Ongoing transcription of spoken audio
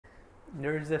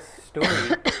There's a story,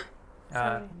 uh,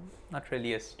 Sorry. not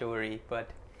really a story, but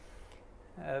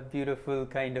a beautiful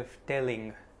kind of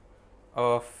telling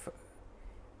of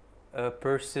a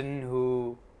person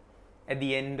who, at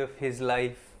the end of his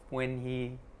life, when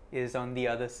he is on the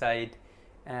other side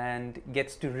and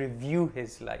gets to review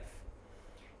his life,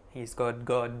 he's got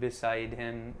God beside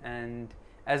him, and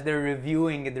as they're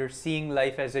reviewing it, they're seeing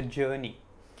life as a journey,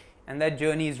 and that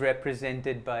journey is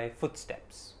represented by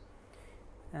footsteps.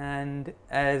 And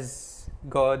as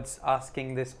God's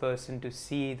asking this person to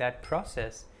see that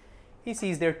process, he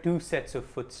sees there are two sets of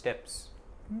footsteps,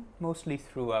 mostly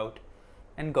throughout.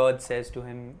 And God says to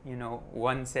him,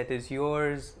 one set is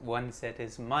yours, one set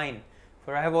is mine.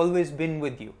 For I have always been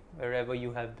with you, wherever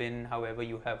you have been, however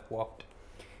you have walked,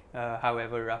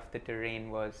 however rough the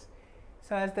terrain was.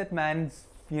 So as that man's,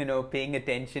 paying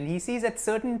attention, he sees at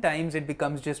certain times it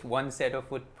becomes just one set of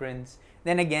footprints.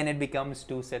 Then again, it becomes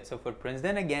two sets of footprints.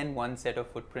 Then again, one set of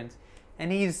footprints.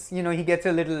 And he gets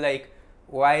a little like,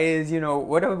 why is,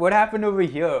 what happened over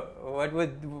here?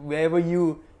 Where were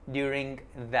you during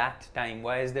that time?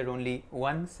 Why is there only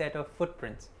one set of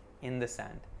footprints in the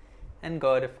sand? And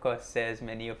God, of course, says,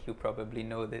 many of you probably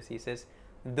know this, he says,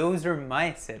 those are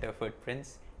my set of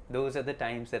footprints. Those are the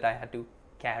times that I had to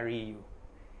carry you.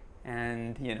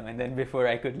 And then before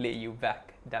I could lay you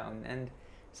back down. And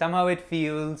somehow it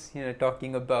feels,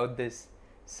 talking about this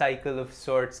cycle of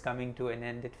sorts coming to an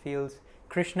end, it feels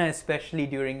Krishna, especially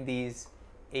during these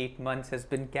 8 months, has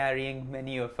been carrying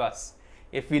many of us.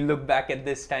 If we look back at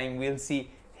this time, we'll see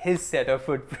his set of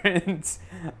footprints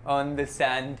on the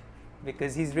sand,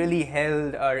 because he's really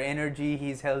held our energy,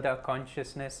 he's held our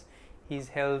consciousness, he's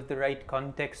held the right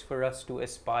context for us to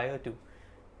aspire to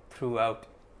throughout.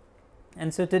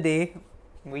 And so today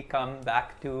we come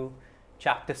back to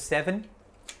chapter 7.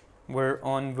 We're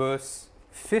on verse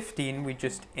 15, we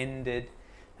just ended.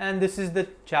 And this is the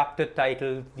chapter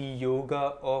titled The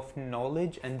Yoga of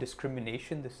Knowledge and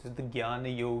Discrimination. This is the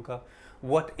Jnana Yoga.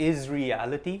 What is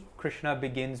reality? Krishna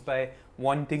begins by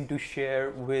wanting to share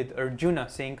with Arjuna,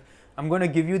 saying, I'm going to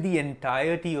give you the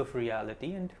entirety of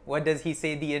reality. And what does he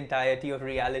say the entirety of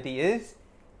reality is?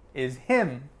 Is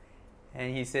him.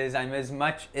 And he says, I'm as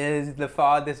much as the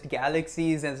farthest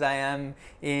galaxies as I am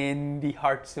in the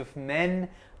hearts of men.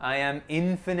 I am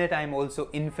infinite, I'm also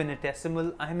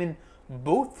infinitesimal. I'm in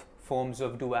both forms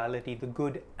of duality, the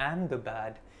good and the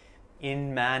bad.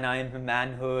 In man, I am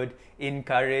manhood. In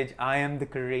courage, I am the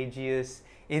courageous.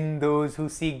 In those who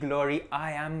seek glory,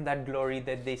 I am that glory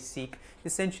that they seek.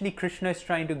 Essentially, Krishna is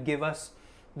trying to give us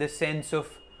the sense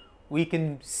of, we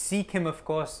can seek him, of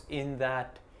course, in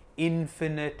that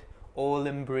infinite,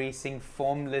 all-embracing,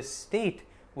 formless state,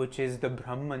 which is the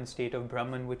Brahman state of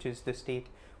Brahman, which is the state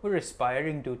we're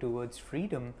aspiring to towards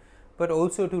freedom, but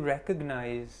also to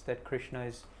recognize that Krishna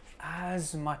is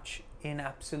as much in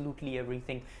absolutely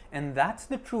everything. And that's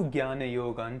the true Jnana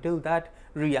Yoga. Until that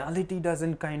reality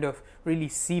doesn't kind of really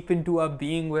seep into our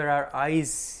being, where our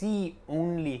eyes see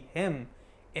only him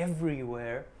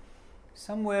everywhere,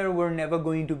 somewhere we're never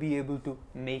going to be able to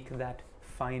make that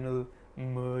final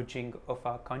merging of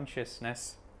our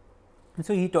consciousness. And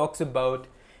so he talks about,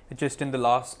 just in the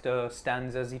last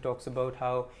stanzas, he talks about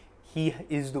how he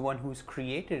is the one who's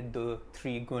created the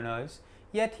three gunas,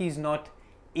 yet he's not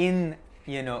in,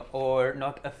 or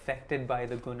not affected by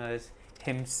the gunas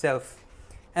himself.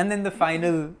 And then the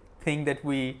final thing that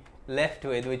we left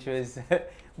with, which was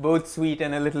both sweet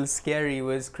and a little scary,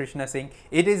 was Krishna saying,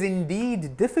 it is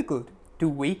indeed difficult to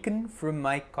waken from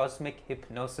my cosmic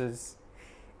hypnosis,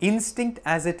 instinct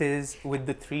as it is with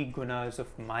the three gunas of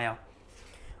Maya.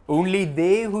 Only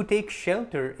they who take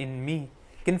shelter in me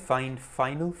can find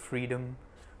final freedom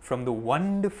from the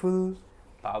wonderful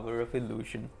power of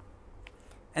illusion.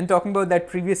 And talking about that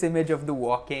previous image of the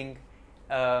walking,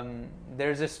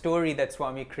 there's a story that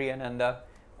Swami Kriyananda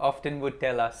often would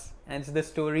tell us, and it's the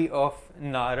story of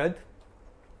Narad.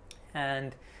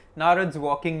 And Narad's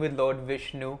walking with Lord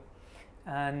Vishnu,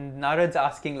 and Narad's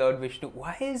asking Lord Vishnu,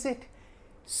 why is it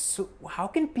so, how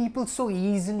can people so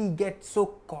easily get so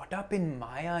caught up in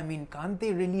Maya? I mean, can't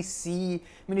they really see?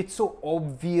 I mean, it's so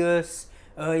obvious,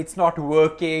 it's not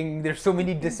working, there's so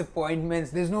many disappointments,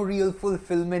 there's no real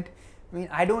fulfillment. I mean,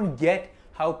 I don't get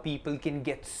how people can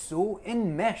get so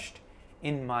enmeshed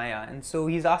in Maya. And so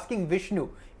he's asking Vishnu,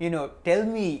 tell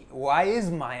me, why is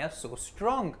Maya so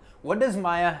strong? What does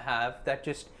Maya have that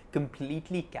just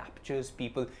completely captures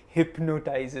people,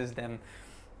 hypnotizes them?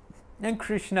 And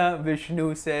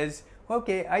Vishnu says,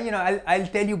 okay, I'll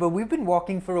tell you, but we've been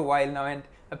walking for a while now, and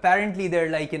apparently they're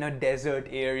like in a desert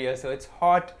area, so it's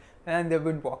hot, and they've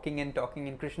been walking and talking,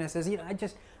 and Krishna says, I'm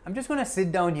just going to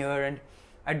sit down here, and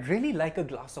I'd really like a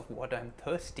glass of water, I'm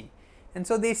thirsty. And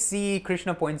so they see,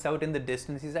 Krishna points out in the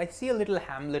distance, he says, I see a little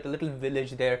hamlet, a little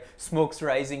village there, smoke's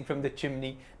rising from the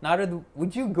chimney. Narad,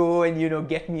 would you go and,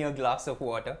 get me a glass of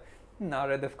water?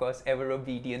 Narad, of course, ever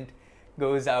obedient,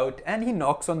 goes out and he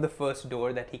knocks on the first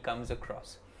door that he comes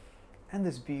across. And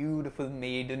this beautiful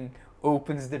maiden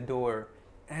opens the door.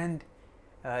 And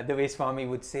the way Swami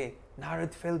would say,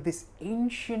 Narad felt this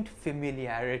ancient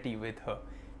familiarity with her.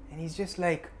 And he's just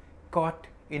like caught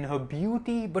in her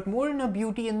beauty, but more in her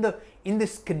beauty in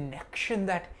this connection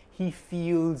that he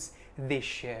feels they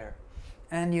share.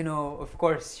 And of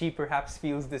course, she perhaps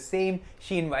feels the same.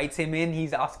 She invites him in.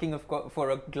 He's asking for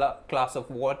a glass of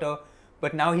water.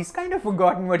 But now he's kind of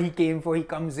forgotten what he came for. He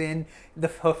comes in,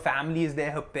 her family is there,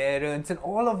 her parents, and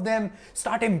all of them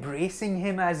start embracing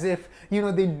him as if,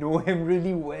 they know him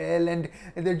really well, and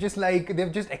they're just like,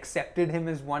 they've just accepted him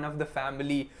as one of the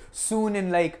family. Soon in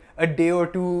like a day or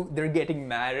two, they're getting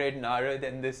married, Narad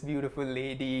and this beautiful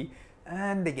lady,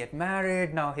 and they get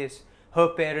married. Now her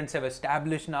parents have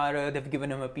established Narad, they've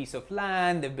given him a piece of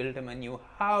land, they've built him a new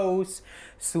house.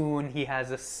 Soon he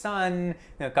has a son,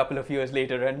 a couple of years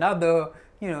later another.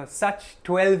 Such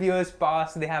 12 years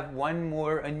pass, they have one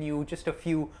more, a new, just a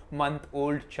few month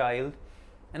old child.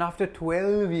 And after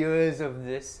 12 years of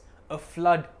this, a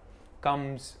flood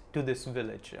comes to this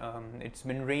village. It's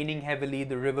been raining heavily,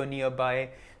 the river nearby,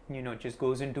 just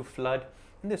goes into flood.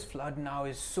 And this flood now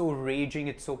is so raging,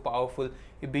 it's so powerful,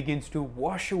 it begins to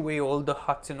wash away all the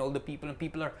huts and all the people, and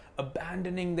people are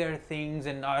abandoning their things,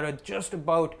 and Narad just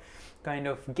about kind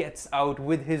of gets out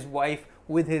with his wife,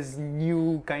 with his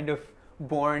new kind of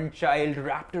born child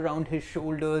wrapped around his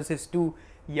shoulders, his two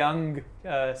young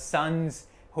sons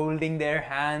holding their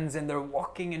hands, and they're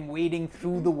walking and wading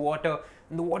through the water.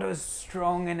 And the water is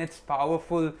strong and it's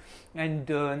powerful, and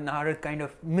Narad kind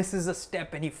of misses a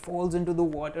step and he falls into the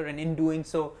water, and in doing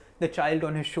so, the child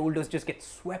on his shoulders just gets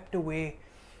swept away.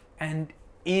 And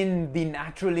in the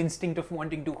natural instinct of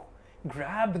wanting to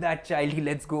grab that child, he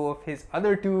lets go of his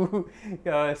other two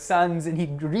sons, and he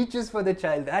reaches for the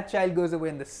child. That child goes away,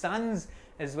 and the sons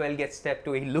as well get stepped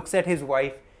away. He looks at his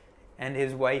wife, and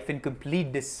his wife, in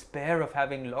complete despair of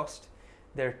having lost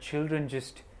their children,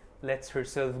 just lets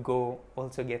herself go,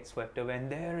 also gets swept away.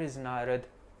 And there is Narad,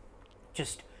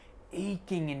 just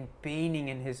aching and paining,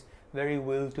 and his very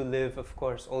will to live, of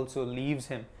course, also leaves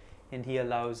him, and he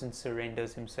allows and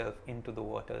surrenders himself into the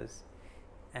waters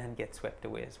and gets swept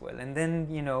away as well. And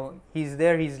then, he's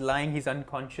there, he's lying, he's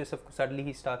unconscious. Suddenly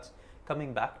he starts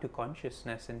coming back to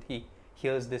consciousness, and he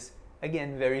hears this,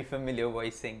 again, very familiar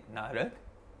voice saying, Narad,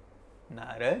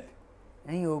 Narad.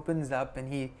 And he opens up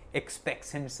and he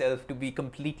expects himself to be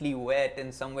completely wet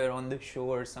and somewhere on the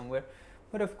shore somewhere.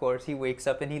 But of course he wakes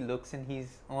up and he looks, and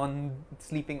he's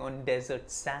sleeping on desert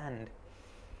sand.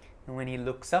 And when he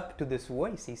looks up to this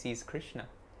voice, he sees Krishna.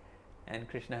 And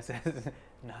Krishna says,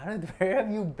 Narad, where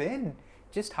have you been?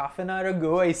 Just half an hour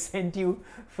ago I sent you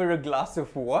for a glass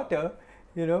of water.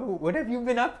 What have you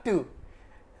been up to?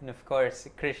 And of course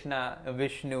Krishna,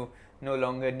 Vishnu, no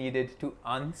longer needed to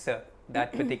answer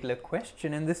that particular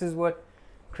question. And this is what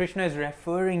Krishna is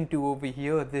referring to over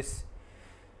here, this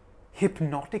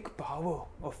hypnotic power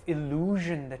of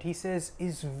illusion that he says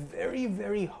is very,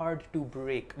 very hard to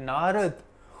break. Narad,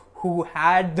 who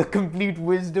had the complete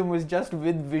wisdom, was just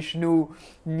with Vishnu,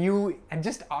 knew, and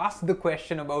just asked the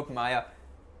question about Maya.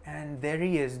 And there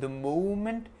he is. The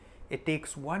moment it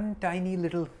takes one tiny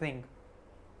little thing,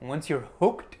 once you're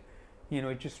hooked,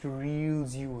 it just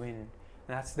reels you in.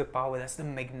 That's the power, that's the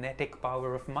magnetic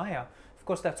power of Maya. Of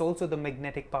course, that's also the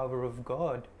magnetic power of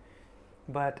God.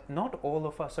 But not all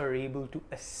of us are able to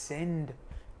ascend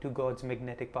to God's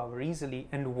magnetic power easily.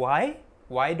 And why?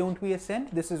 Why don't we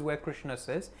ascend? This is where Krishna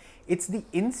says, it's the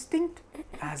instinct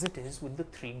as it is with the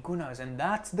three gunas. And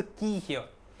that's the key here.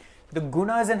 The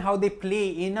gunas and how they play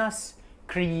in us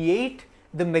create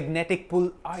the magnetic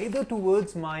pull either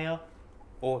towards Maya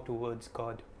or towards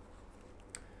God.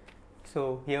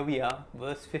 So here we are,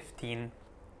 verse 15.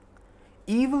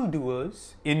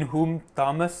 Evildoers, in whom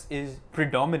Tamas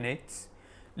predominates,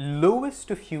 lowest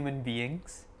of human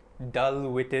beings,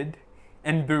 dull-witted,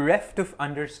 and bereft of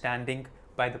understanding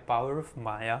by the power of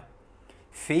Maya,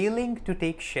 failing to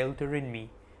take shelter in me,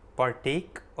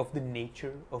 partake of the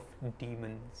nature of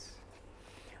demons.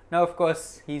 Now, of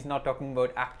course, he's not talking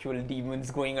about actual demons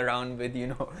going around with,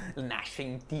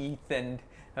 gnashing teeth and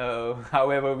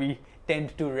however we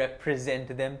tend to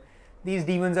represent them. These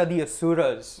demons are the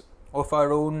asuras of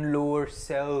our own lower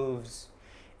selves.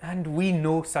 And we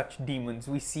know such demons.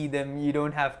 We see them. You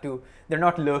don't have to. They're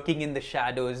not lurking in the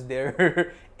shadows.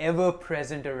 They're ever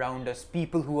present around us.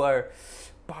 People who are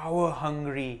power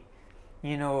hungry,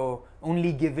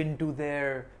 only given to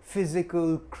their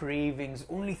physical cravings,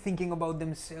 only thinking about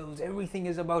themselves. Everything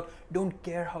is about, don't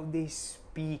care how they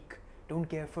speak, don't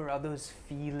care for others'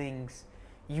 feelings,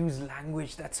 use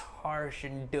language that's harsh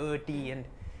and dirty and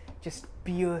just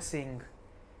piercing.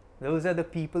 Those are the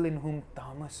people in whom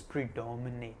tamas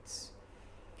predominates.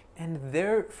 And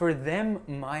for them,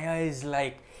 Maya is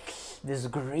like this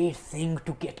great thing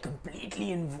to get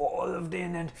completely involved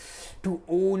in and to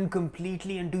own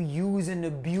completely and to use and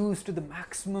abuse to the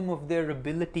maximum of their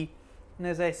ability. And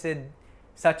as I said,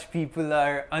 such people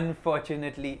are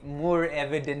unfortunately more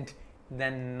evident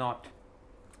than not.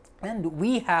 And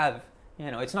we have,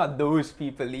 it's not those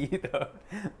people either.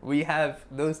 We have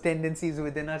those tendencies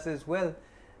within us as well.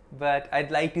 But I'd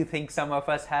like to think some of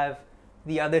us have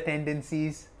the other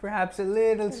tendencies perhaps a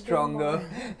little stronger.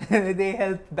 They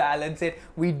help balance it.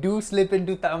 We do slip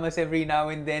into tamas every now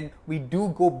and then. We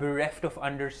do go bereft of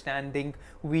understanding.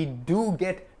 We do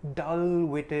get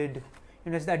dull-witted.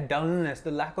 It's that dullness,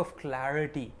 the lack of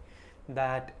clarity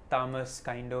that tamas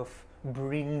kind of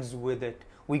brings with it.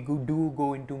 We do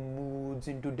go into moods,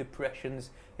 into depressions.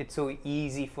 It's so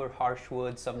easy for harsh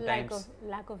words sometimes.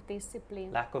 Lack of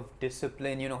discipline. Lack of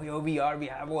discipline. Here we are, we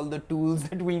have all the tools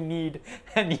that we need,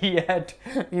 and yet,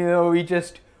 we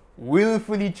just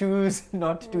willfully choose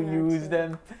not to use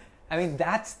them. I mean,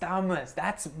 that's tamas.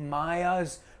 That's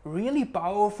Maya's really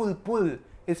powerful pull.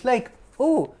 It's like,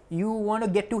 oh, you want to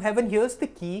get to heaven? Here's the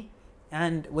key.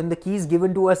 And when the key is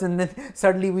given to us, and then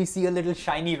suddenly we see a little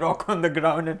shiny rock on the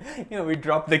ground, and we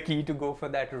drop the key to go for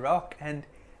that rock, and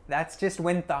that's just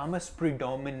when tamas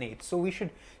predominates. So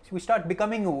we start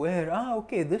becoming aware.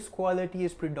 Okay, this quality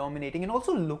is predominating, and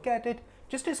also look at it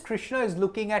just as Krishna is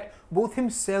looking at both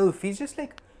himself. He's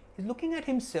looking at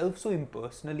himself so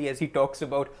impersonally as he talks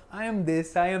about, I am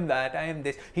this, I am that, I am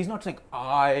this. He's not saying,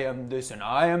 I am this, and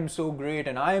I am so great,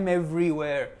 and I am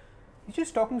everywhere. He's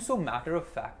just talking so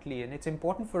matter-of-factly, and it's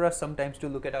important for us sometimes to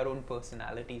look at our own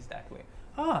personalities that way.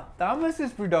 Tamas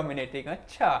is predominating.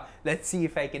 Acha, let's see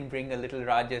if I can bring a little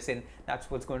rajas in. That's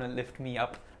what's going to lift me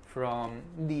up from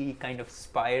the kind of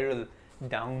spiral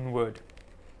downward.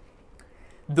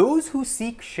 Those who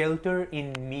seek shelter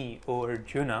in me, O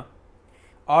Arjuna,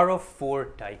 are of 4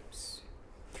 types.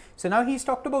 So now he's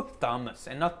talked about tamas,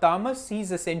 and now tamas,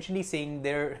 he's essentially saying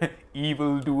they're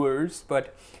evil doers,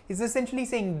 but he's essentially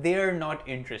saying they're not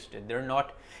interested.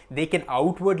 They can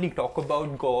outwardly talk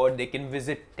about God, they can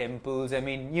visit temples. I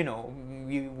mean,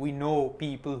 we know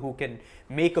people who can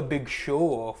make a big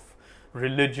show of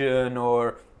religion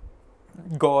or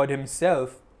God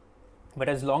himself, but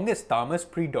as long as tamas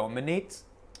predominates,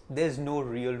 there's no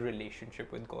real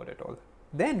relationship with God at all.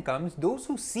 Then comes those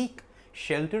who seek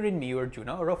shelter in me,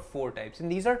 Arjuna, are of 4 types, and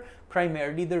these are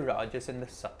primarily the rajas and the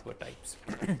sattva types.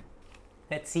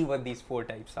 Let's see what these 4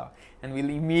 types are, and we'll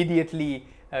immediately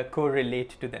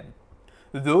correlate to them.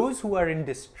 Those who are in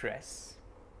distress,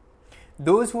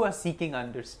 those who are seeking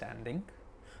understanding,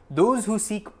 those who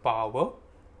seek power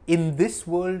in this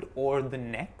world or the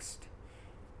next,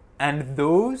 and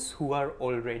those who are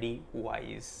already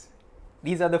wise.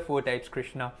 These are the 4 types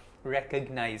Krishna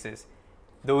recognizes.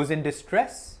 Those in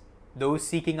distress, those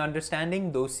seeking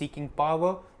understanding, those seeking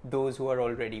power, those who are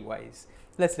already wise.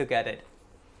 Let's look at it.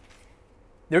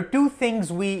 There are 2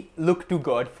 things we look to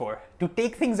God for: to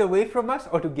take things away from us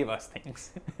or to give us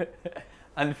things,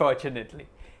 unfortunately.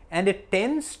 And it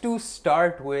tends to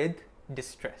start with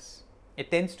distress. It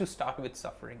tends to start with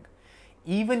suffering.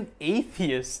 Even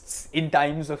atheists in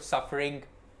times of suffering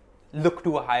look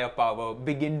to a higher power,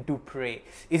 begin to pray.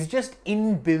 It's just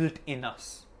inbuilt in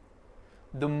us.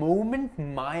 The moment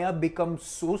Maya becomes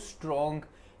so strong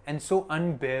and so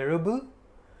unbearable,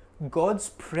 God's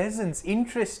presence,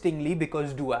 interestingly,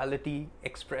 because duality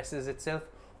expresses itself,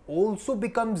 also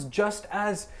becomes just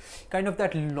as kind of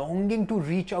that longing to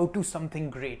reach out to something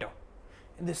greater.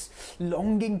 This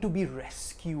longing to be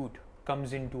rescued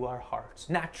comes into our hearts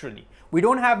naturally. We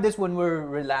don't have this when we're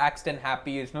relaxed and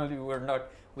happy. It's not,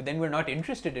 then we're not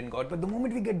interested in God. But the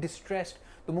moment we get distressed,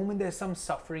 the moment there's some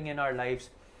suffering in our lives,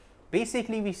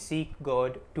 basically we seek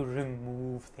God to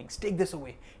remove things. Take this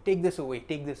away, take this away,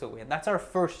 take this away. And that's our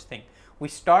first thing. We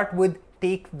start with,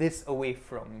 take this away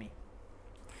from me.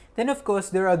 Then of course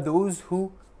there are those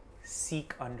who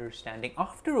seek understanding.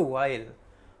 After a while,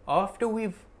 after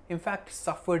we've in fact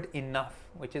suffered enough,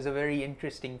 which is a very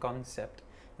interesting concept.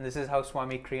 And this is how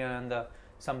Swami Kriyananda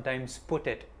sometimes put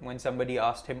it when somebody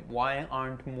asked him, why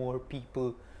aren't more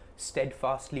people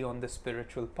steadfastly on the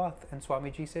spiritual path? And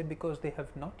Swamiji said, because they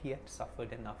have not yet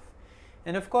suffered enough.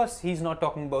 And of course, he's not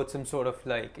talking about some sort of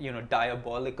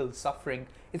diabolical suffering.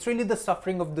 It's really the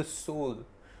suffering of the soul,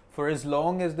 For as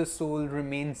long as the soul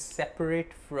remains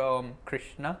separate from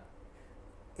Krishna,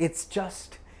 it's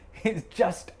just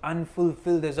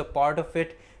unfulfilled. There's a part of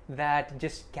it that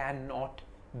just cannot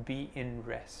be in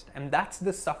rest. And that's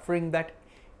the suffering that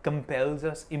compels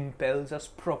us, impels us,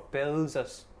 propels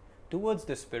us towards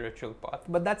the spiritual path.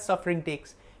 But that suffering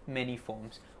takes many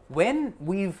forms. When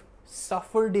we've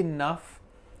suffered enough,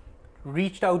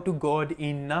 reached out to God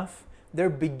enough, there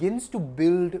begins to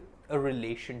build a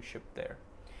relationship there.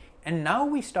 And now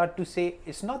we start to say,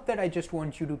 it's not that I just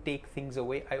want you to take things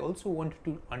away, I also want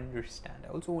to understand.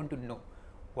 I also want to know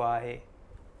why,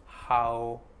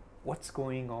 how, what's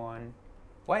going on,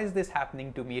 why is this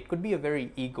happening to me? It could be a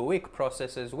very egoic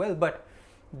process as well, but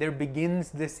there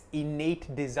begins this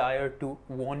innate desire to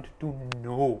want to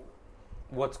know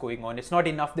what's going on. It's not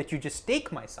enough that you just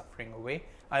take my suffering away.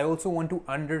 I also want to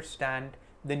understand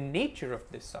the nature of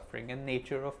this suffering and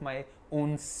nature of my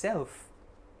own self.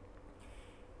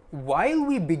 While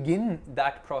we begin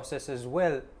that process as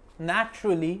well,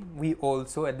 naturally we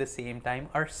also at the same time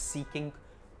are seeking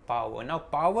power. Now,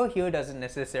 power here doesn't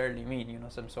necessarily mean,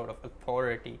 some sort of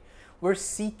authority. We're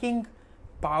seeking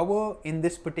power in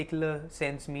this particular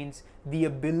sense means the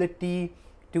ability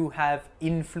to have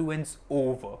influence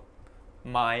over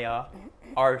Maya,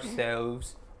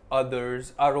 ourselves,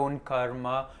 others, our own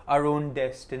karma, our own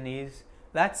destinies.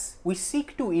 We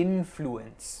seek to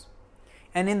influence.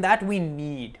 And in that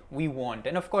we want.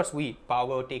 And of course,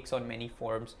 power takes on many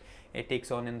forms. It takes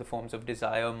on in the forms of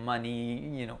desire,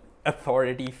 money,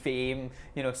 authority, fame,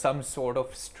 some sort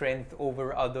of strength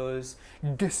over others,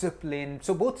 discipline.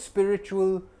 So both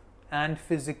spiritual and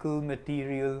physical,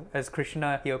 material, as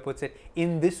Krishna here puts it,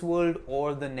 in this world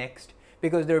or the next,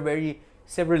 because there are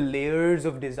several layers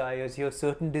of desires here.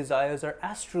 Certain desires are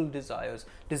astral desires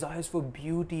for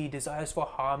beauty, desires for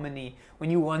harmony.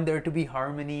 When you want there to be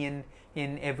harmony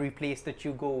in every place that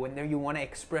you go, when there you want to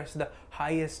express the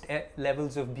highest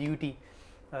levels of beauty,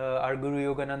 our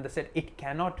Guru Yogananda said,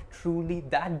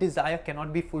 that desire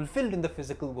cannot be fulfilled in the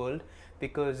physical world,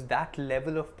 because that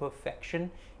level of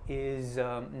perfection is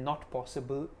not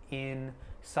possible in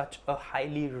such a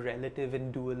highly relative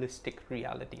and dualistic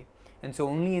reality. And so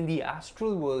only in the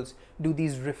astral worlds do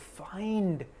these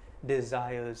refined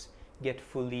desires get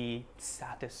fully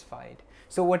satisfied.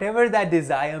 So whatever that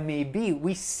desire may be,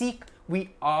 we seek,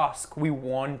 we ask, we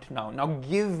want now. Now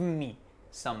give me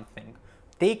something.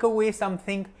 Take away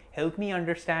something, help me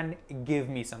understand, give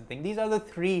me something. These are the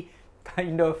three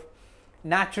kind of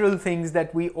natural things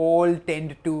that we all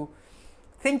tend to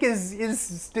think is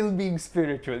still being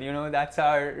spiritual. That's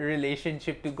our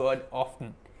relationship to God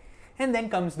often. And then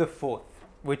comes the fourth,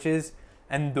 which is,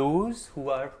 and those who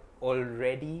are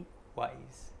already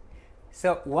wise.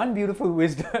 So one beautiful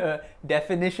wisdom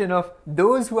definition of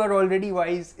those who are already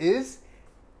wise is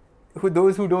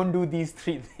those who don't do these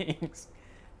three things.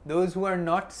 Those who are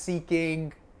not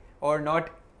seeking,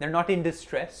 they're not in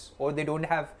distress, or they don't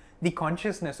have the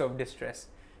consciousness of distress.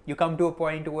 You come to a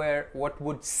point where what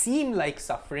would seem like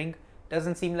suffering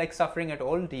doesn't seem like suffering at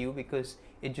all to you, because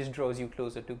it just draws you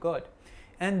closer to God.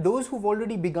 And those who've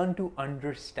already begun to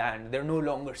understand, they're no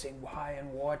longer saying why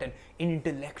and what and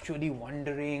intellectually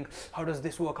wondering, how does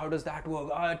this work, how does that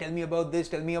work, tell me about this,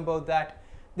 tell me about that.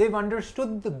 They've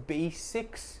understood the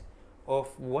basics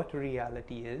of what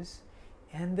reality is,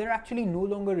 and they're actually no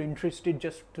longer interested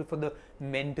just for the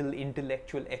mental,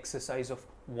 intellectual exercise of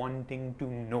wanting to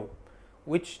know,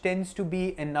 which tends to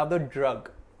be another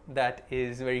drug that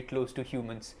is very close to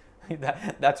humans.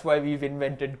 That's why we've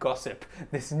invented gossip.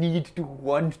 This need to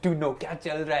want to know. Kya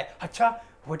chal raha hai? Acha,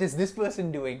 what is this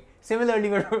person doing?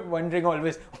 Similarly, we're wondering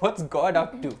always, what's God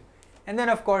up to? And then,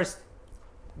 of course,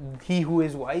 he who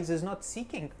is wise is not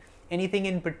seeking anything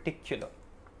in particular.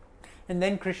 And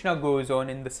then Krishna goes on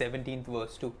in the 17th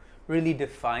verse to really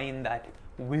define that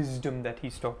wisdom that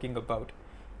he's talking about.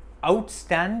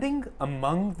 Outstanding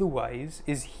among the wise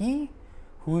is he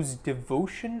whose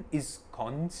devotion is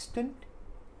constant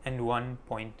and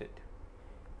one-pointed.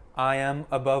 I am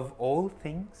above all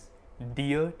things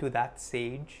dear to that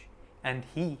sage, and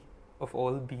he of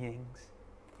all beings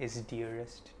is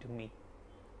dearest to me.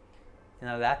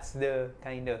 Now that's the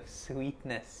kind of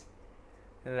sweetness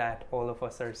that all of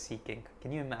us are seeking.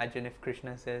 Can you imagine if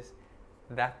Krishna says,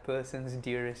 that person's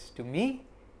dearest to me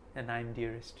and I'm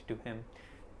dearest to him?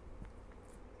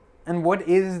 And what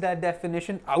is that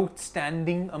definition?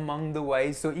 Outstanding among the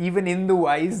wise. So even in the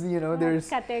wise, there's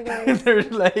categories. There's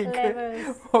like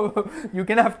you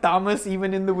can have tamas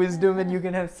even in the wisdom, and you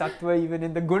can have sattva even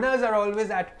in the gunas. Are always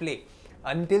at play.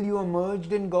 Until you are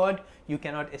merged in God, you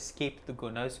cannot escape the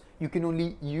gunas. You can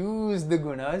only use the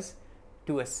gunas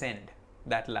to ascend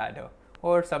that ladder.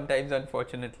 or sometimes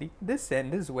unfortunately this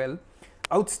end as well.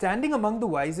 Outstanding among the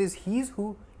wise is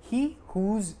he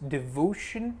whose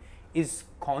devotion is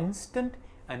constant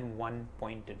and one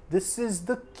pointed. This is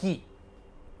the key.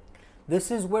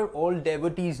 This is where all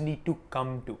devotees need to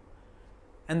come to.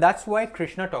 And that's why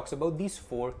Krishna talks about these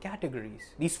 4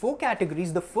 categories. These 4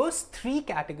 categories, the first 3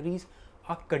 categories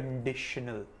are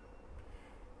conditional.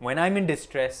 When I'm in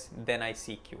distress, then I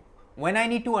seek you. When I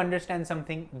need to understand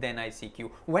something, then I seek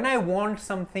you. When I want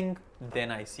something,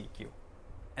 then I seek you.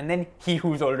 And then he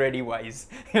who's already wise.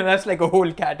 That's like a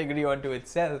whole category unto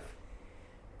itself.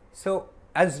 So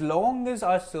as long as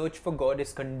our search for God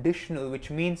is conditional, which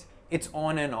means it's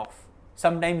on and off.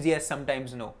 Sometimes yes,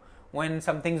 sometimes no. When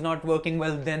something's not working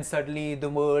well, then suddenly the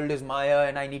world is Maya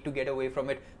and I need to get away from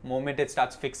it. Moment it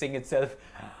starts fixing itself,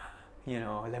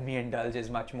 let me indulge as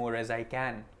much more as I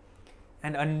can.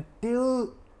 And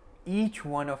until each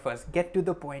one of us get to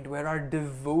the point where our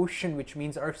devotion, which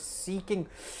means our seeking,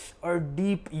 our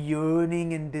deep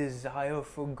yearning and desire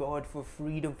for God, for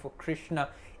freedom, for Krishna,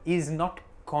 is not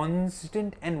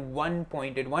constant and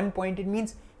one-pointed. One-pointed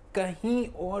means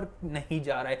kahin aur nahi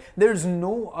ja raha hai. There's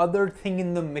no other thing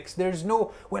in the mix. There's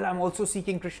no, well, I'm also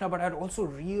seeking Krishna, but I'd also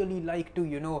really like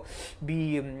to,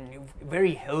 be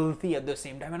very healthy at the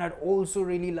same time. And I'd also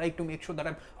really like to make sure that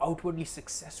I'm outwardly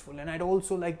successful. And I'd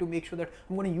also like to make sure that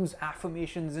I'm going to use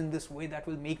affirmations in this way that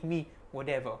will make me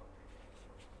whatever.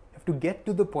 You have to get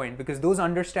to the point, because those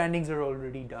understandings are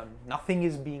already done. Nothing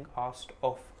is being asked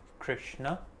of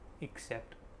Krishna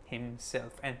except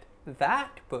himself. And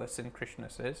that person, Krishna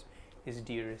says, is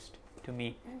dearest to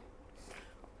me.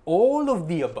 All of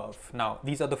the above, now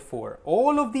these are the 4,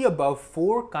 all of the above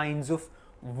 4 kinds of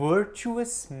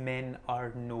virtuous men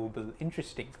are noble.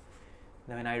 Interesting.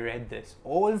 When I read this,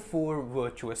 all 4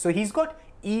 virtuous. So he's got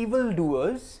evil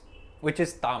doers, which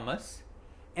is tamas,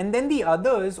 and then the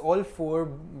others, all 4,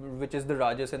 which is the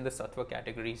rajas and the sattva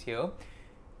categories here,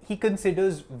 he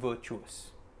considers virtuous.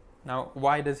 Now,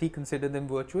 why does he consider them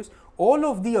virtuous? All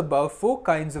of the above 4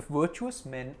 kinds of virtuous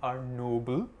men are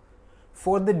noble,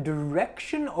 for the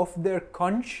direction of their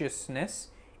consciousness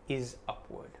is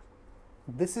upward.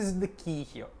 This is the key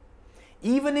here.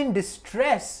 Even in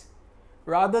distress,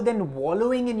 rather than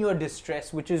wallowing in your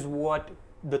distress, which is what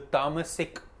the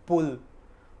tamasic pull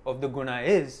of the guna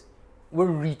is, we're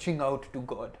reaching out to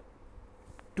God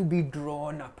to be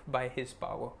drawn up by his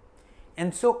power.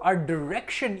 And so our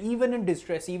direction, even in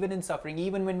distress, even in suffering,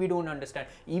 even when we don't understand,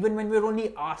 even when we're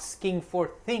only asking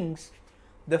for things,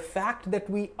 the fact that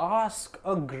we ask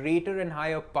a greater and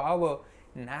higher power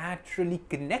naturally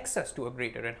connects us to a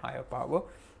greater and higher power,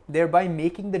 thereby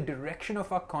making the direction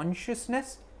of our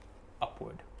consciousness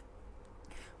upward.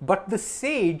 But the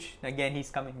sage, again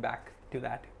he's coming back to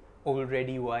that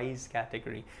already wise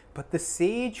category, but the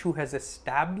sage who has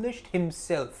established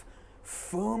himself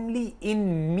firmly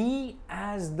in me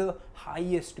as the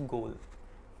highest goal.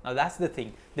 Now that's the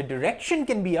thing. The direction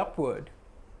can be upward,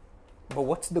 but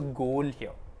what's the goal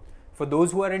here? For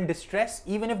those who are in distress,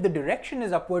 even if the direction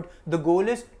is upward, the goal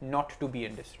is not to be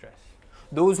in distress.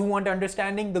 Those who want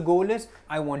understanding, the goal is,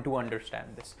 I want to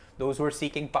understand this. Those who are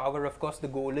seeking power, of course, the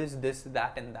goal is this,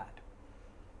 that, and that.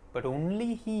 But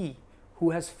only he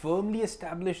who has firmly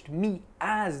established me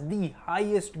as the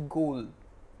highest goal,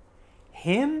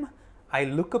 him I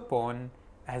look upon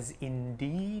as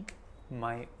indeed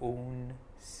my own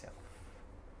self.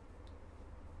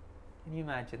 Can you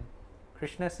imagine?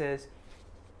 Krishna says,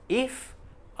 if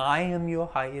I am your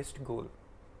highest goal,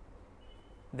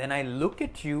 then I look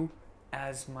at you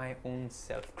as my own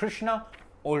self. Krishna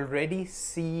already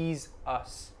sees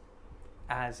us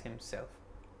as himself,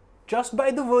 just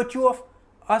by the virtue of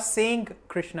us saying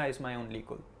Krishna is my only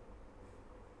goal.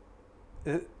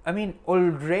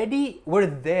 Already we're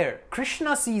there.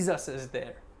 Krishna sees us as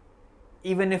there,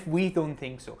 even if we don't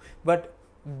think so. But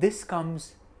this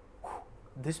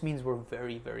means we're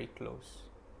very, very close.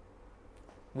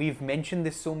 We've mentioned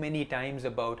this so many times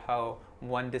about how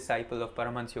one disciple of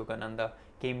Paramahansa Yogananda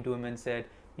came to him and said,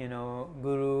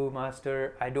 Guru,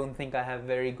 Master, I don't think I have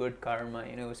very good karma.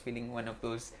 He was feeling one of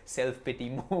those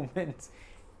self-pity moments.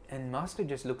 And Master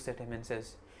just looks at him and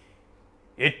says,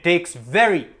 it takes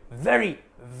very, very,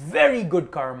 very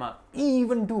good karma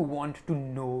even to want to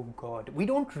know God. We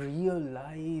don't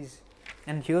realize.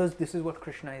 And this is what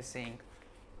Krishna is saying.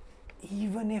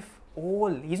 Even if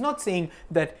he's not saying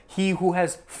that he who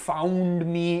has found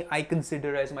me I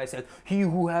consider as myself. He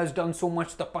who has done so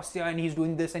much tapasya and he's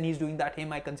doing this and he's doing that,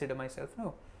 him I consider myself.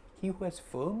 No. He who has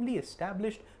firmly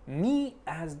established me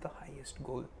as the highest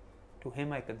goal, to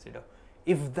him I consider.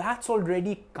 If that's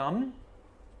already come,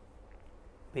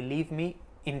 believe me,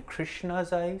 in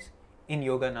Krishna's eyes, in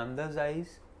Yogananda's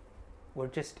eyes, were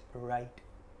just right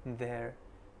there.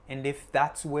 And if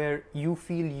that's where you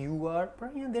feel you are,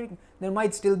 there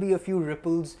might still be a few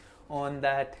ripples on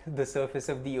the surface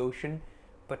of the ocean,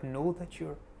 but know that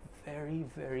you're very,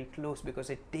 very close, because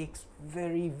it takes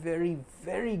very, very,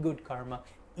 very good karma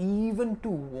even to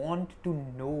want to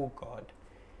know God.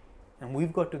 And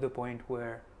we've got to the point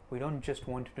where we don't just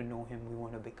want to know Him, we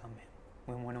want to become Him.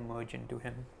 We want to merge into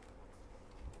Him.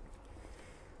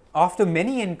 After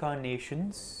many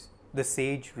incarnations, the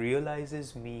sage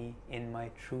realizes me in my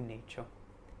true nature.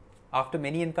 After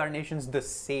many incarnations, the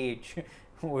sage,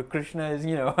 Krishna is,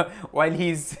 while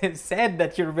he's said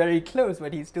that you're very close,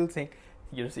 but he's still saying,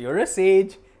 you're a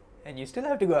sage, and you still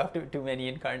have to go after too many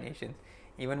incarnations.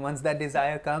 Even once that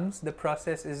desire comes, the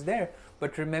process is there.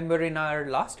 But remember, in our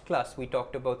last class, we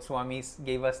talked about, Swami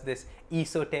gave us this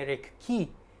esoteric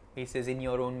key. He says, in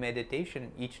your own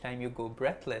meditation, each time you go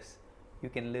breathless, you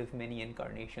can live many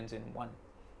incarnations in one.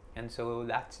 And so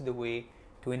that's the way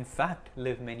to, in fact,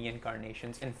 live many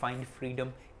incarnations and find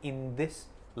freedom in this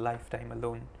lifetime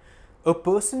alone. A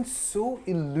person so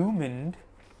illumined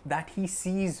that he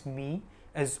sees me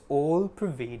as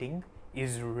all-pervading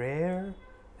is rare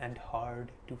and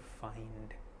hard to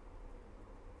find.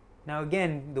 Now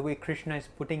again, the way Krishna is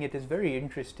putting it is very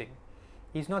interesting.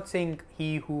 He's not saying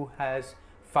he who has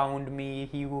found me,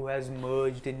 he who has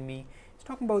merged in me. He's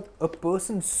talking about a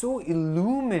person so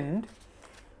illumined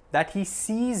that he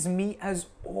sees me as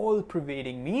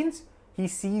all-pervading, means he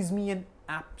sees me in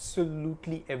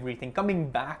absolutely everything. Coming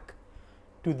back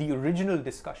to the original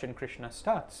discussion Krishna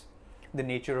starts, the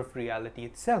nature of reality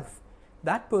itself,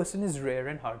 that person is rare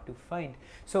and hard to find.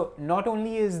 So not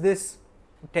only is this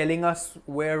telling us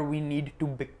where we need to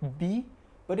be,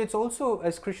 but it's also,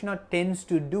 as Krishna tends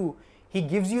to do, he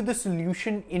gives you the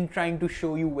solution in trying to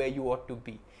show you where you ought to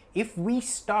be. If we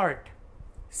start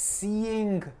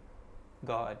seeing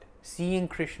God, seeing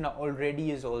Krishna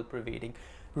already is all-pervading,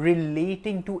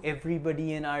 relating to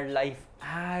everybody in our life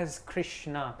as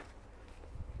Krishna.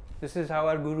 This is how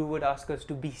our Guru would ask us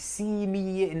to be. See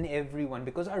me in everyone,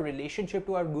 because our relationship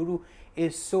to our Guru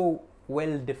is so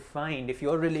well defined. If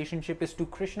your relationship is to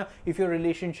Krishna, if your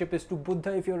relationship is to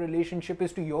Buddha, if your relationship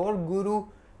is to your Guru,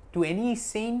 to any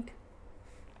saint,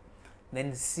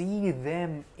 then see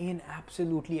them in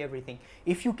absolutely everything.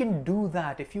 If you can do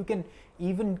that, if you can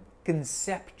even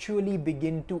conceptually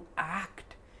begin to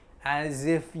act as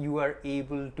if you are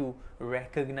able to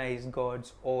recognize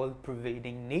God's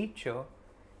all-pervading nature,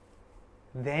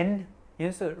 then,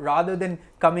 rather than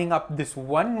coming up this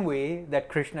one way that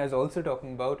Krishna is also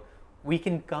talking about, we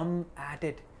can come at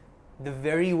it the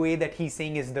very way that he's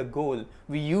saying is the goal.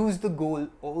 We use the goal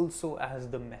also as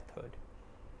the method.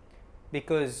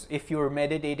 Because if you're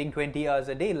meditating 20 hours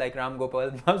a day like Ram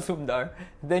Gopal Mazumdar,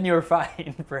 then you're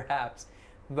fine, perhaps.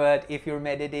 But if you're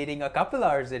meditating a couple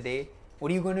hours a day,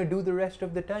 what are you going to do the rest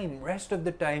of the time? Rest of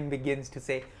the time begins to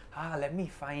say, let me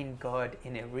find God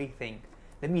in everything.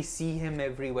 Let me see Him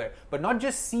everywhere. But not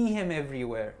just see Him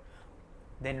everywhere,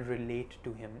 then relate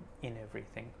to Him in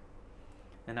everything.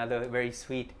 Another very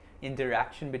sweet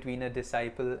interaction between a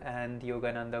disciple and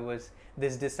Yogananda was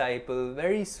this disciple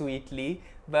very sweetly,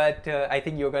 but I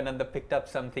think Yogananda picked up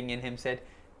something in him, said,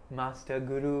 Master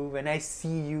Guru, when I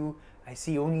see you, I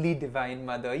see only Divine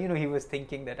Mother. He was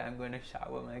thinking that I'm going to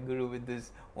shower my Guru with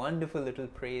this wonderful little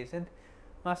praise, and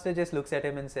Master just looks at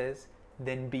him and says,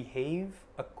 then behave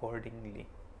accordingly.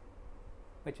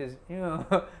 Which is,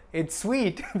 it's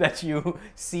sweet that you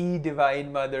see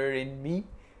Divine Mother in me,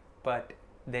 but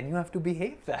then you have to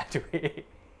behave that way.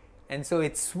 And so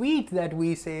it's sweet that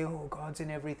we say, oh, God's in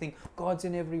everything, God's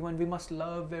in everyone, we must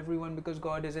love everyone because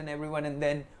God is in everyone, and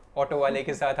then auto wale ke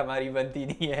saath hamari banti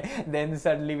nahi hai. Then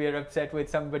suddenly we're upset with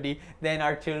somebody, then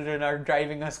our children are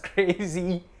driving us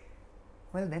crazy.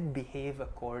 Well, then behave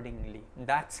accordingly.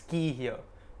 That's key here.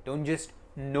 Don't just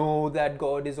know that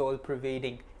God is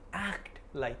all-pervading. Act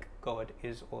like God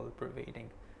is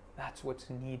all-pervading. That's what's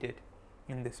needed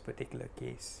in this particular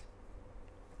case.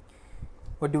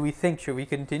 What do we think? Should we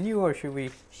continue or should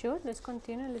we? Sure, let's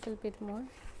continue a little bit more.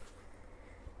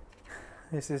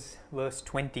 This is verse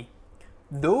 20.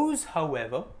 Those,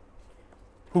 however,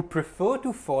 who prefer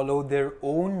to follow their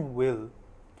own will,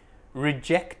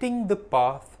 rejecting the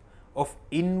path of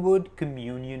inward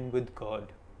communion with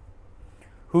God,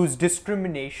 whose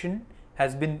discrimination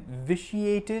has been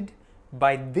vitiated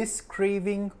by this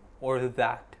craving or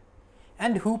that,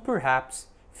 and who perhaps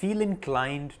feel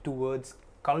inclined towards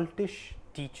cultish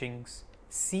teachings,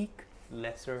 seek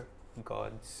lesser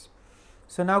gods.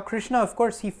 So now Krishna, of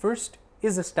course, he first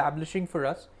is establishing for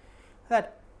us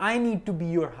that I need to be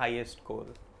your highest goal.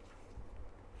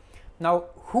 Now,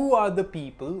 who are the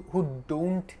people who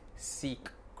don't seek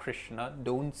Krishna,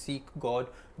 don't seek God,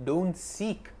 don't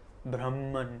seek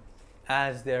Brahman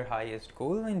as their highest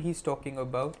goal? And he's talking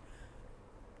about,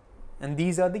 and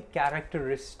these are the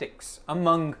characteristics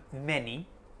among many,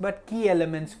 but key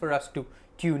elements for us to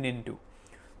tune into.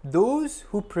 Those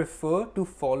who prefer to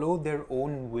follow their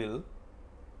own will,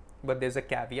 but there's a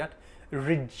caveat,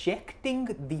 rejecting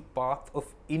the path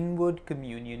of inward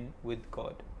communion with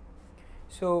God.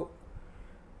 So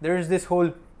there's this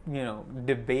whole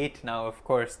debate now, of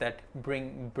course, that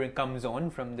comes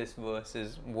on from this verse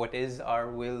is, what is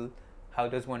our will? How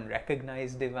does one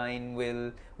recognize divine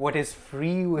will? What is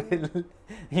free will?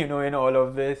 In all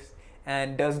of this.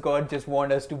 And does God just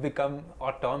want us to become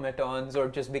automatons, or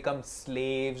just become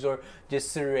slaves, or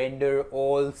just surrender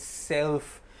all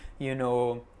self,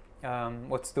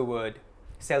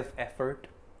 self-effort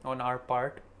on our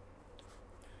part?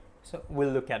 So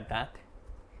we'll look at that.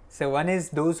 So one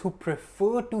is those who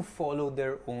prefer to follow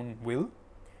their own will.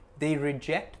 They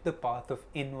reject the path of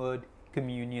inward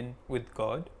communion with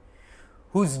God,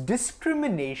 whose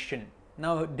discrimination,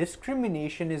 now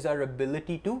discrimination is our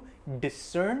ability to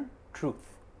discern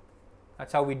truth.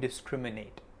 That's how we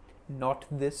discriminate. Not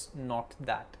this, not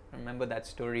that. Remember that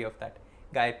story of that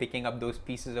guy picking up those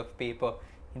pieces of paper.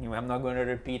 Anyway, I'm not going to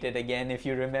repeat it again. If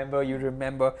you remember, you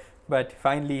remember. But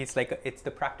finally, it's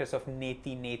the practice of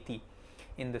neti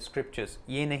in the scriptures.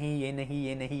 Ye nahi, ye nahi,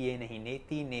 ye nahi, ye nahi.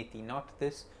 Neti, not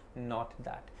this, not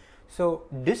that. So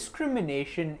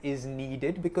discrimination is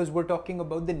needed because we're talking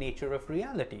about the nature of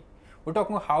reality. We're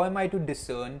talking about how am I to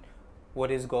discern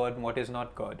what is God and what is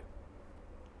not God.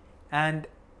 And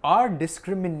our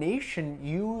discrimination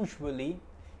usually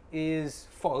is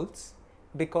false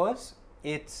because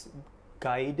it's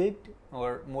guided,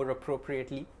 or more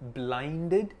appropriately,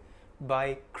 blinded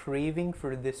by craving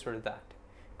for this or that.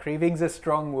 Craving's a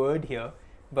strong word here,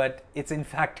 but it's in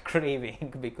fact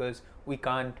craving because we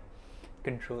can't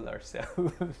control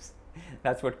ourselves.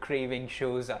 That's what craving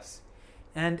shows us.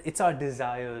 And it's our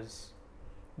desires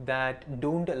that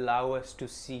don't allow us to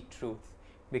see truth,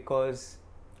 because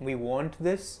we want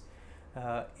this.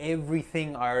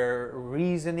 Everything, our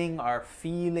reasoning, our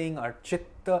feeling, our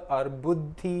chitta, our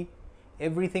buddhi,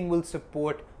 everything will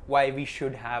support why we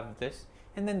should have this,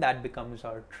 and then that becomes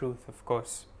our truth, of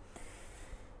course.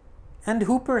 And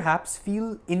who perhaps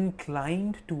feel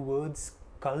inclined towards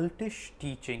cultish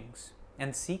teachings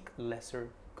and seek lesser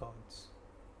gods.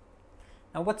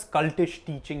 Now, what's cultish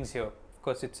teachings here? Of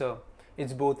course,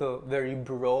 it's both a very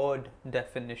broad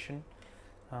definition.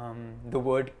 The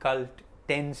word cult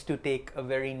tends to take a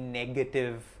very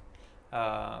negative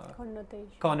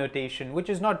connotation, which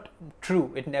is not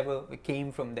true. It never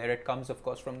came from there. It comes, of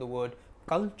course, from the word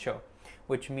culture,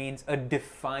 which means a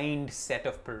defined set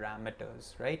of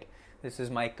parameters, right? This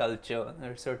is my culture.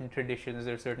 There are certain traditions,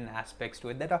 there are certain aspects to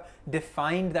it that are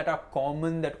defined, that are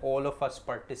common, that all of us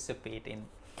participate in.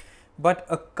 But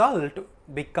a cult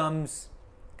becomes,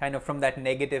 kind of from that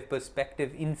negative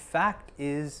perspective, in fact,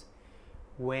 is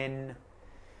when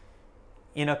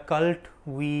in a cult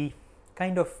we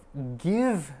kind of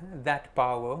give that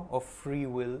power of free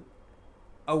will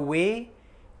away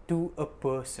to a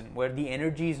person, where the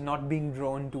energy is not being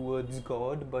drawn towards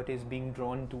God but is being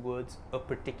drawn towards a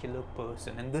particular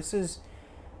person. And this is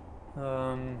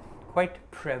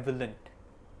quite prevalent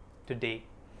today,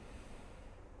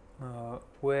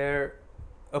 where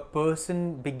a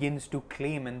person begins to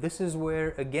claim, and this is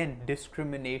where again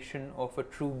discrimination of a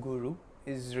true guru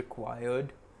is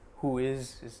required. Who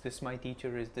is this my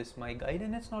teacher, is this my guide?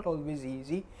 And it's not always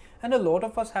easy, and a lot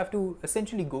of us have to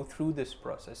essentially go through this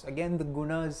process. Again, the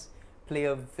gunas play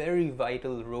a very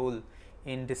vital role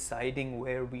in deciding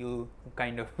where we'll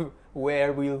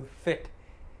fit.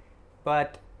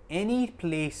 But any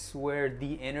place where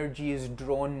the energy is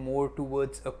drawn more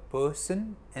towards a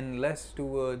person and less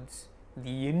towards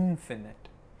the infinite,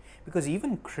 because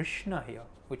even Krishna here,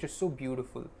 which is so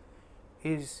beautiful,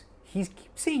 is he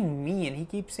keeps saying me, and he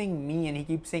keeps saying me, and he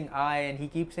keeps saying I, and he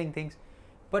keeps saying things,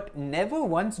 but never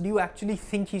once do you actually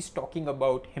think he's talking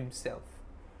about himself.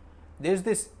 There's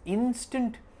this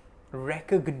instant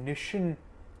recognition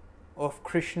of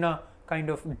Krishna kind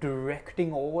of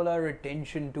directing all our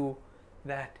attention to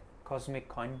that cosmic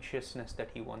consciousness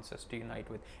that he wants us to unite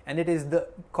with. And it is the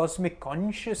cosmic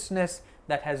consciousness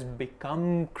that has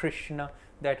become Krishna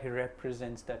that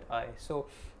represents that I. So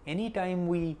anytime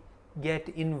we get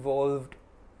involved,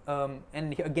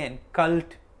 and again,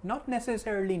 cult, not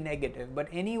necessarily negative, but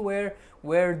anywhere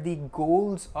where the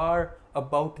goals are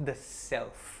about the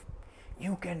self.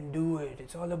 you can do it,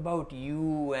 it's all about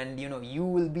you, and you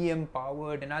will be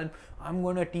empowered, and I'm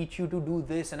going to teach you to do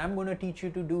this, and I'm going to teach you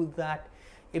to do that,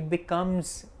 it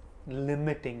becomes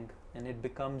limiting, and it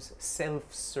becomes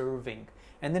self-serving,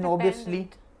 and then obviously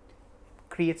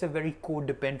creates a very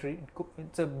codependent,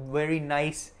 it's a very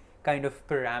nice kind of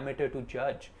parameter to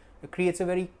judge. It creates a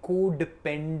very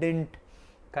codependent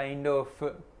kind of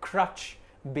crutch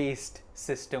based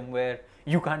system where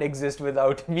you can't exist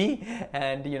without me,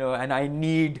 and and I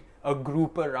need a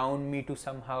group around me to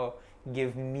somehow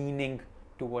give meaning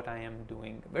to what I am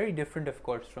doing. Very different, of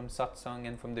course, from satsang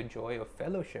and from the joy of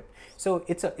fellowship. So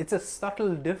it's a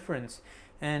subtle difference,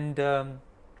 and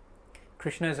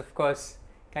Krishna is, of course,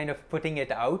 kind of putting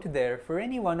it out there for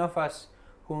any one of us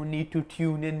who need to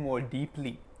tune in more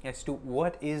deeply as to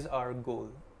what is our goal.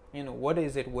 What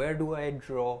is it? Where do I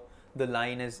draw the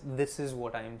line as this is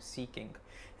what I am seeking?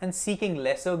 And seeking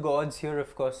lesser gods here,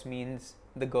 of course, means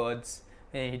the gods.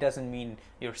 He doesn't mean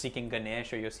you're seeking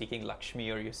Ganesh or you're seeking Lakshmi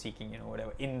or you're seeking,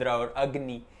 whatever, Indra or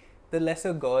Agni. The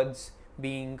lesser gods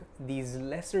being these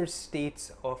lesser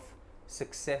states of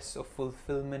success, of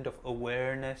fulfillment, of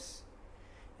awareness.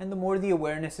 And the more the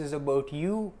awareness is about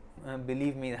you,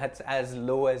 believe me, that's as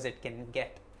low as it can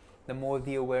get. The more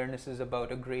the awareness is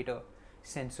about a greater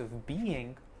sense of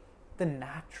being, the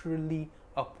naturally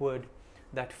upward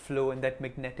that flow and that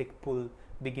magnetic pull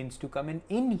begins to come. And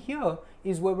in here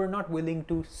is where we're not willing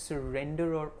to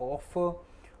surrender or offer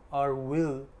our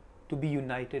will to be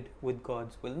united with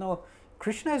God's will. Now,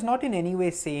 Krishna is not in any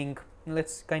way saying,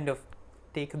 let's kind of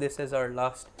take this as our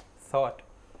last thought,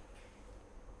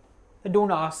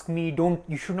 don't ask me,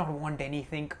 you should not want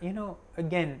anything.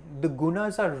 Again, the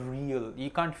gunas are real. You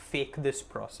can't fake this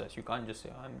process. You can't just say,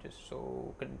 I'm just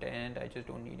so content, I just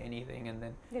don't need anything, and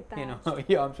then detached.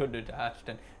 yeah, I'm so detached,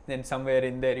 and then somewhere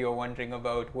in there you're wondering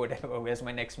about whatever, where's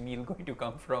my next meal going to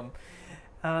come from.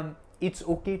 It's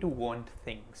okay to want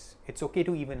things. It's okay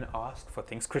to even ask for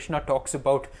things. Krishna talks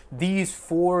about these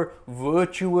 4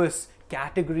 virtuous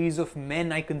categories of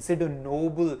men I consider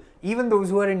noble, even those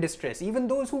who are in distress, even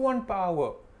those who want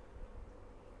power.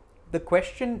 The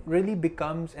question really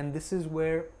becomes, and this is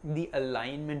where the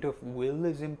alignment of will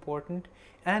is important,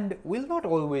 and we'll not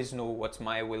always know what's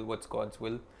my will, what's God's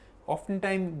will.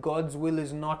 Oftentimes God's will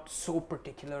is not so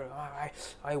particular.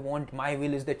 I want, my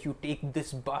will is that you take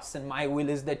this bus, and my will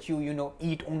is that you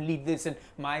eat only this, and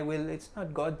my will, it's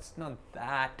not, God's not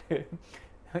that.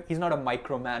 He's not a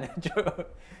micromanager.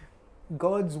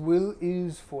 God's will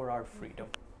is for our freedom.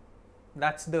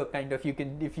 That's the kind of,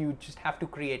 if you just have to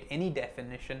create any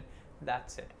definition,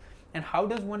 that's it. And how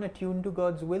does one attune to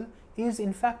God's will? Is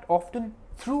in fact often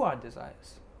through our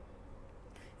desires.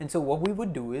 And so what we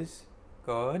would do is,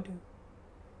 God,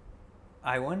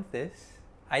 I want this,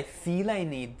 I feel I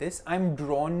need this, I'm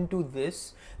drawn to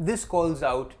this calls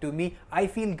out to me, I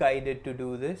feel guided to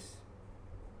do this,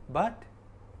 but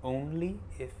only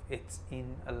if it's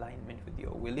in alignment with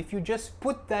your will. If you just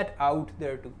put that out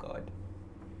there to God,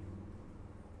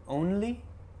 only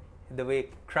the way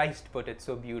Christ put it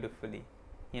so beautifully,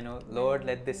 Lord,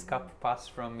 let this cup pass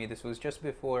from me. This was just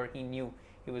before he knew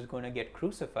he was going to get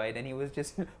crucified, and he was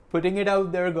just putting it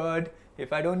out there, God,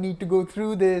 if I don't need to go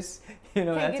through this,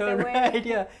 that's all right.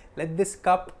 Yeah, let this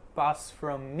cup pass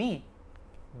from me,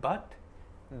 but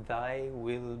thy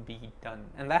will be done.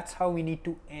 And that's how we need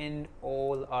to end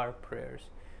all our prayers.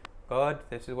 God,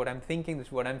 this is what I'm thinking, this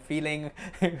is what I'm feeling.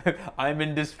 I'm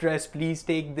in distress, please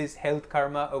take this health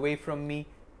karma away from me,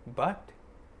 but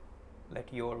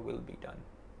let your will be done.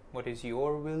 What is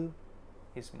your will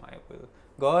is my will.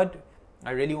 God,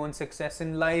 I really want success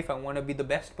in life, I want to be the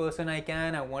best person I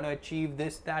can, I want to achieve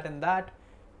this, that and that,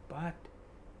 but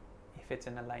if it's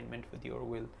in alignment with your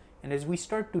will. And as we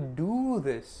start to do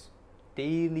this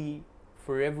daily,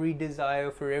 for every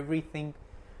desire, for everything,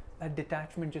 that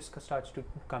detachment just starts to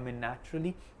come in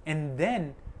naturally, and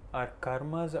then our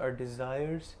karmas, our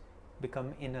desires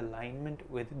become in alignment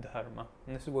with dharma.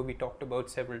 And this is what we talked about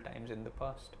several times in the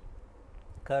past.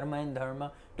 Karma and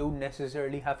dharma don't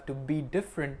necessarily have to be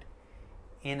different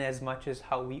in as much as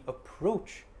how we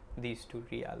approach these two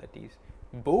realities.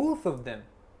 Both of them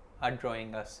are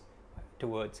drawing us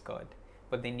towards God,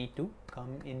 but they need to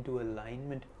come into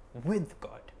alignment with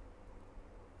God.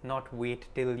 Not wait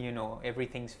till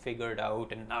everything's figured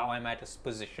out and now I'm at a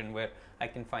position where I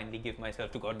can finally give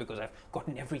myself to God because I've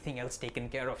gotten everything else taken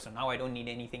care of, so now I don't need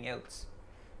anything else.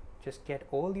 Just get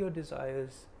all your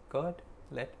desires, God,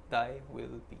 let thy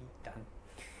will be done.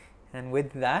 And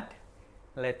with that,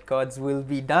 let God's will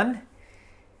be done.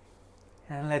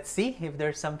 And let's see if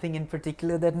there's something in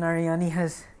particular that Narayani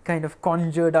has kind of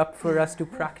conjured up for us to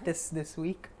practice this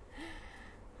week.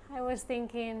 I was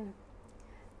thinking,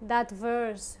 that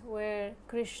verse where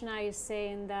Krishna is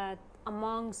saying that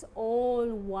amongst all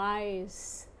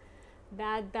wise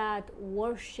that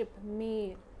worship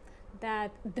me,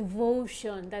 that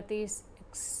devotion that is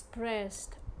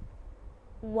expressed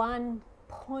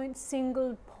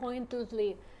single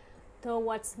pointedly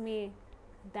towards me,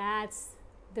 that's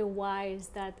the wise,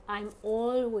 that I'm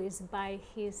always by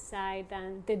his side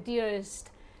and the dearest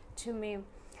to me.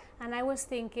 And I was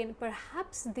thinking,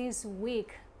 perhaps this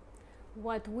week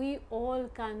what we all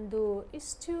can do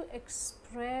is to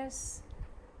express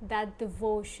that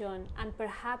devotion, and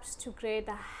perhaps to create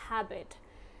a habit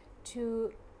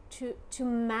to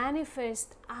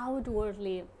manifest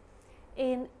outwardly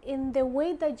in the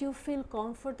way that you feel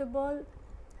comfortable,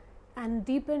 and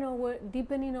deepening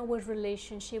our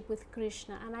relationship with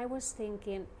Krishna. And I was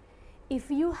thinking, if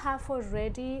you have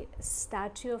already a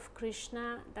statue of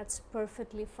Krishna, that's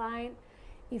perfectly fine.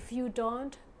 If you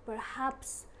don't,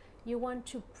 perhaps you want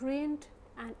to print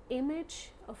an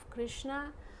image of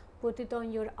Krishna, put it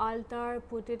on your altar,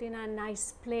 put it in a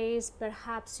nice place,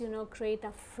 perhaps, create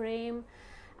a frame,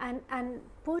 and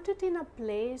put it in a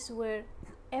place where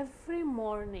every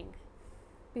morning,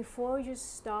 before you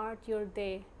start your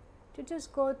day, to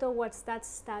just go towards that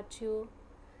statue,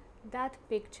 that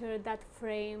picture, that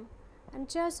frame, and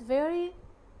just very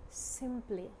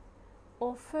simply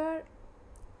offer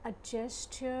a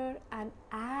gesture, an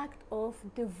act of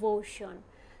devotion.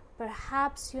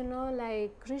 Perhaps,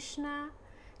 like Krishna,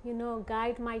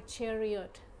 guide my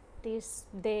chariot this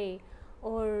day,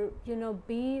 or,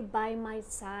 be by my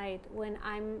side when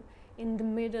I'm in the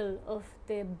middle of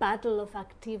the battle of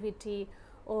activity,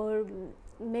 or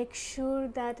make sure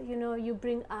that, you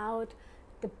bring out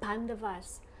the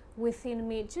Pandavas within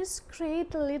me. Just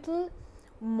create a little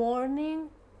morning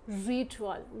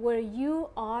ritual where you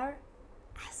are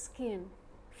asking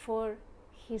for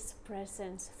his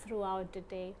presence throughout the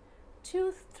day.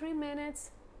 2-3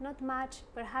 minutes, not much.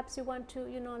 Perhaps you want to,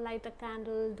 light a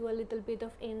candle, do a little bit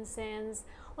of incense,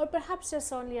 or perhaps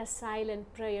just only a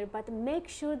silent prayer, but make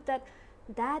sure that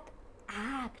that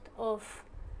act of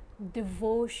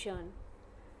devotion,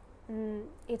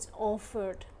 it's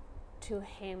offered to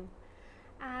him.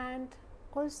 And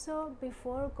also,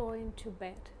 before going to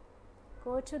bed,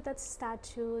 go to that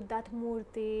statue, that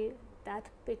murti, that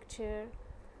picture.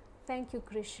 Thank you,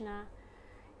 Krishna.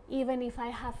 Even if I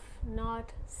have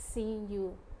not seen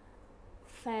you,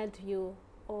 felt you,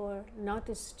 or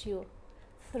noticed you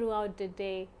throughout the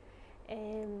day,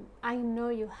 I know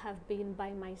you have been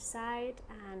by my side,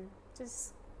 and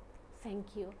just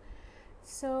thank you.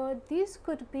 So this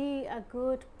could be a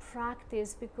good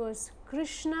practice, because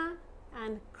Krishna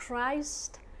and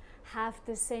Christ have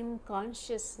the same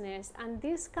consciousness, and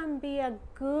this can be a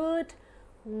good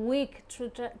week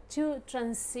to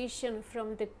transition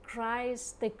from the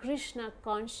Krishna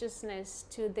consciousness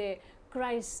to the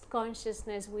Christ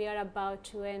consciousness we are about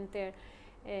to enter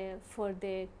for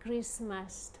the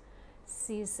Christmas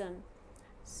season.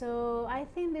 So I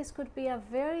think this could be a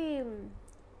very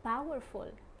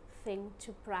powerful thing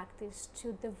to practice,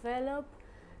 to develop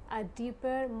a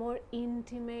deeper, more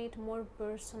intimate, more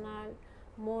personal,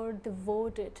 more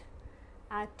devoted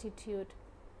attitude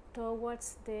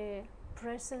towards the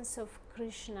presence of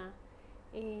Krishna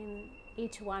in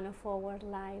each one of our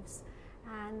lives.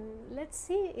 And let's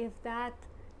see if that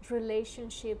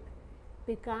relationship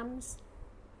becomes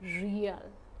real,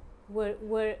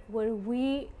 where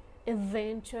we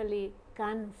eventually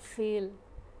can feel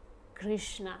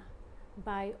Krishna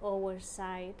by our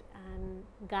side and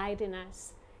guiding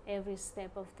us every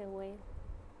step of the way.